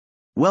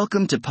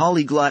Welcome to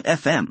Polyglot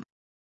FM.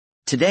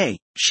 Today,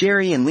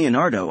 Sherry and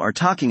Leonardo are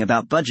talking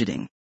about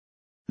budgeting.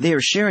 They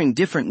are sharing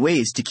different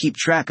ways to keep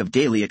track of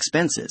daily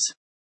expenses.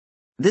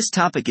 This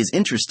topic is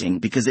interesting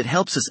because it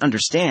helps us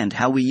understand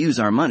how we use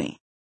our money.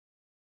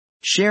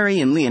 Sherry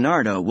and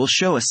Leonardo will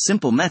show us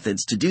simple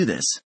methods to do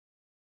this.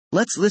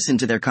 Let's listen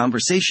to their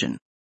conversation.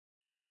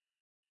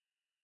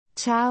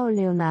 Ciao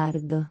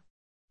Leonardo.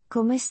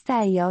 Come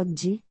stai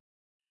oggi?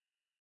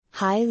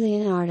 Hi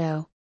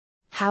Leonardo.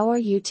 How are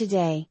you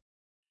today?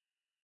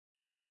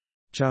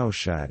 Ciao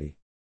Shari.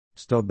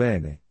 Sto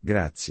bene,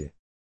 grazie.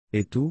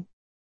 E tu?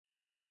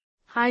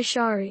 Hi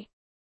Shari.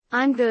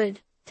 I'm good,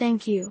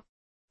 thank you.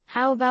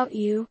 How about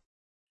you?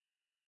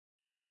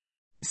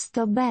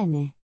 Sto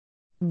bene.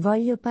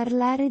 Voglio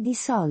parlare di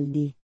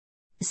soldi.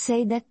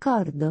 Sei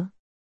d'accordo?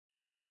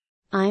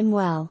 I'm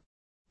well.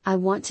 I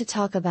want to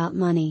talk about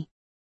money.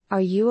 Are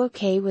you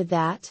okay with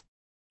that?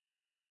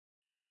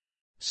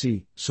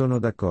 Sì, sono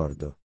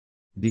d'accordo.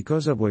 Di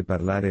cosa vuoi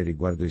parlare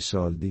riguardo i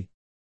soldi?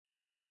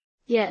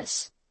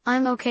 Yes,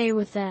 I'm okay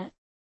with that.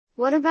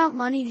 What about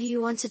money do you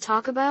want to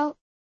talk about?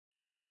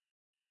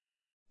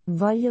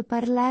 Voglio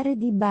parlare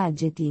di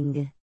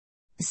budgeting.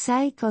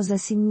 Sai cosa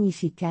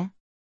significa?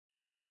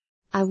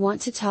 I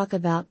want to talk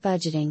about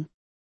budgeting.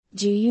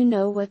 Do you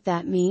know what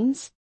that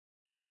means?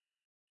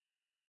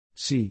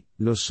 Sì,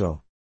 lo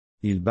so.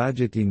 Il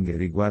budgeting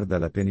riguarda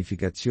la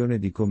pianificazione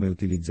di come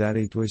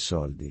utilizzare i tuoi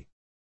soldi.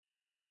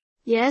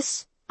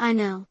 Yes, I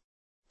know.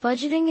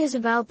 Budgeting is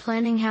about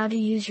planning how to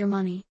use your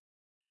money.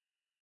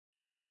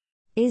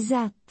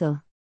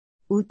 Esatto.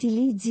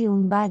 Utilizzi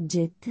un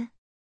budget?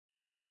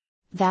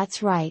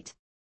 That's right.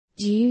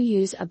 Do you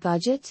use a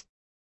budget?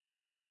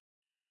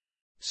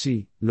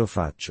 Sì, lo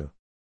faccio.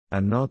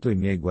 Annoto i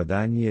miei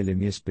guadagni e le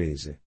mie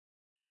spese.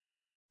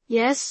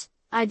 Yes,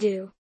 I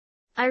do.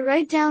 I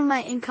write down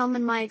my income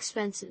and my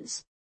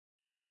expenses.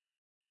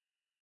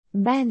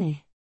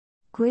 Bene.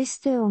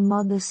 Questo è un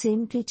modo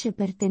semplice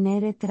per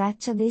tenere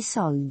traccia dei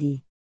soldi.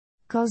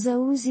 Cosa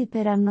usi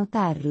per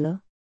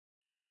annotarlo?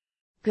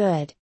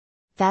 Good.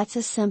 That's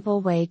a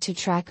simple way to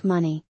track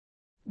money.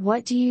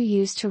 What do you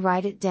use to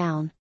write it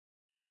down?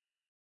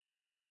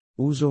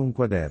 Uso un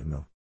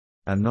quaderno.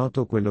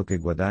 Annoto quello che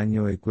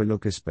guadagno e quello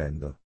che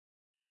spendo.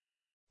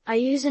 I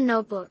use a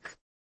notebook.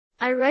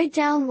 I write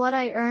down what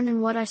I earn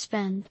and what I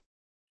spend.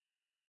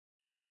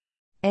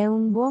 È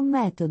un buon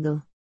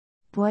metodo.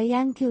 Puoi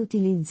anche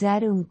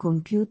utilizzare un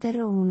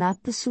computer o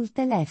un'app sul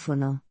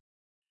telefono.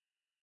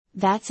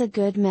 That's a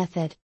good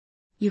method.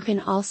 You can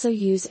also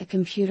use a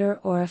computer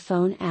or a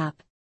phone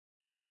app.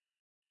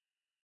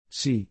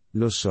 Sì,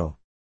 lo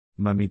so.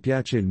 Ma mi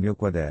piace il mio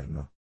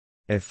quaderno.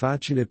 È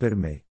facile per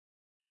me.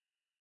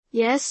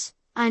 Yes,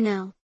 I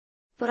know.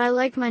 But I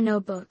like my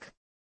notebook.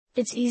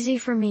 It's easy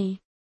for me.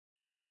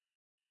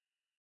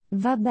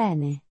 Va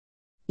bene.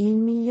 Il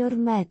miglior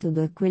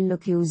metodo è quello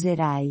che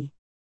userai.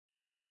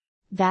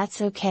 That's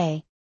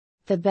okay.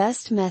 The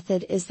best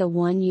method is the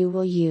one you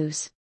will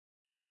use.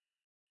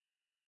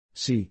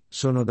 Sì,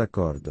 sono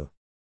d'accordo.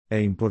 È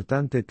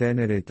importante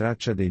tenere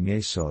traccia dei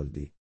miei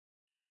soldi.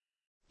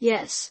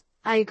 Yes,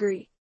 I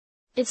agree.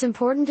 It's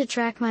important to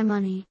track my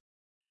money.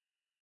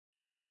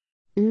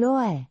 Lo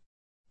è.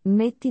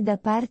 Metti da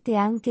parte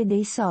anche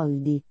dei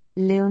soldi,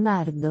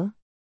 Leonardo?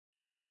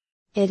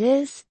 It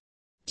is?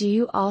 Do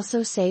you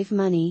also save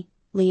money,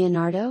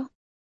 Leonardo?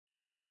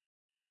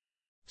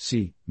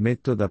 Sì,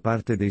 metto da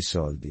parte dei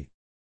soldi.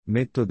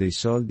 Metto dei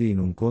soldi in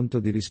un conto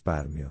di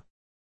risparmio.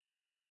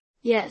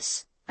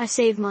 Yes, I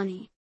save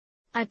money.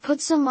 I put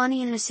some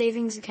money in a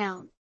savings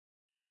account.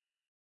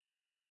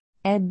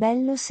 È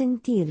bello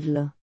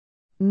sentirlo.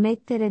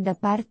 Mettere da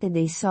parte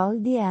dei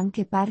soldi è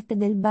anche parte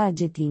del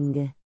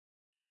budgeting.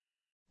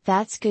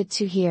 That's good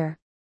to hear.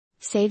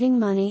 Saving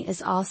money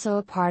is also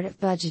a part of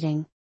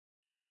budgeting.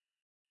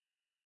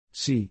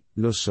 Sì,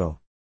 lo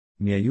so.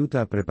 Mi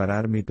aiuta a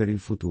prepararmi per il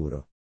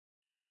futuro.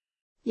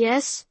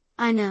 Yes,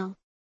 I know.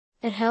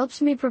 It helps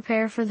me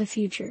prepare for the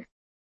future.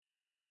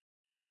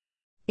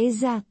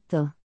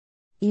 Esatto.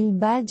 Il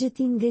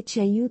budgeting ci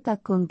aiuta a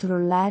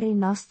controllare i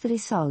nostri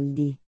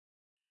soldi.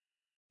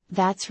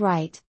 That's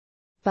right.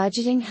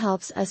 Budgeting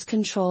helps us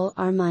control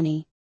our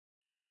money.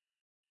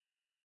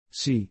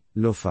 Sì,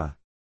 lo fa.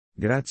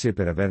 Grazie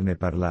per averne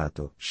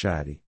parlato,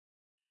 Shari.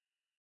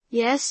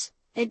 Yes,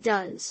 it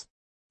does.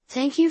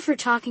 Thank you for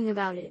talking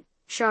about it,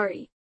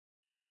 Shari.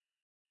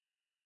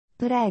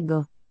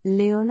 Prego,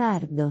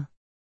 Leonardo.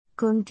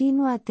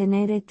 Continua a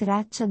tenere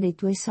traccia dei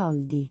tuoi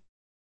soldi.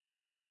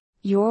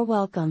 You're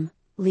welcome,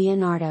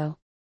 Leonardo.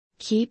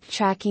 Keep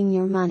tracking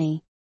your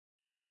money.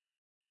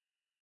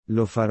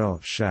 Lo farò,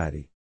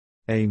 Shari.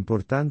 È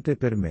importante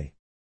per me.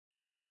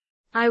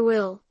 I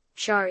will,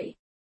 Shari.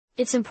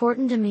 It's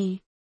important to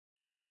me.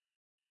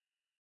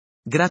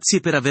 Grazie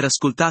per aver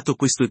ascoltato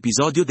questo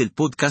episodio del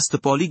podcast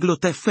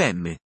Polyglot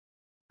FM.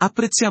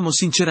 Apprezziamo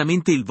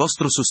sinceramente il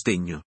vostro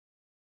sostegno.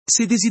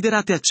 Se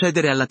desiderate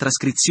accedere alla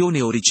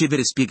trascrizione o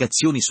ricevere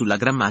spiegazioni sulla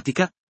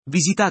grammatica,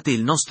 visitate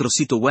il nostro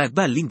sito web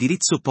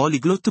all'indirizzo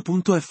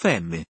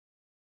polyglot.fm.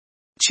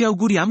 Ci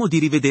auguriamo di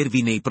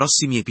rivedervi nei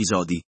prossimi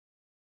episodi.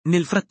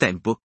 Nel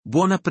frattempo,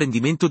 buon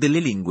apprendimento delle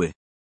lingue.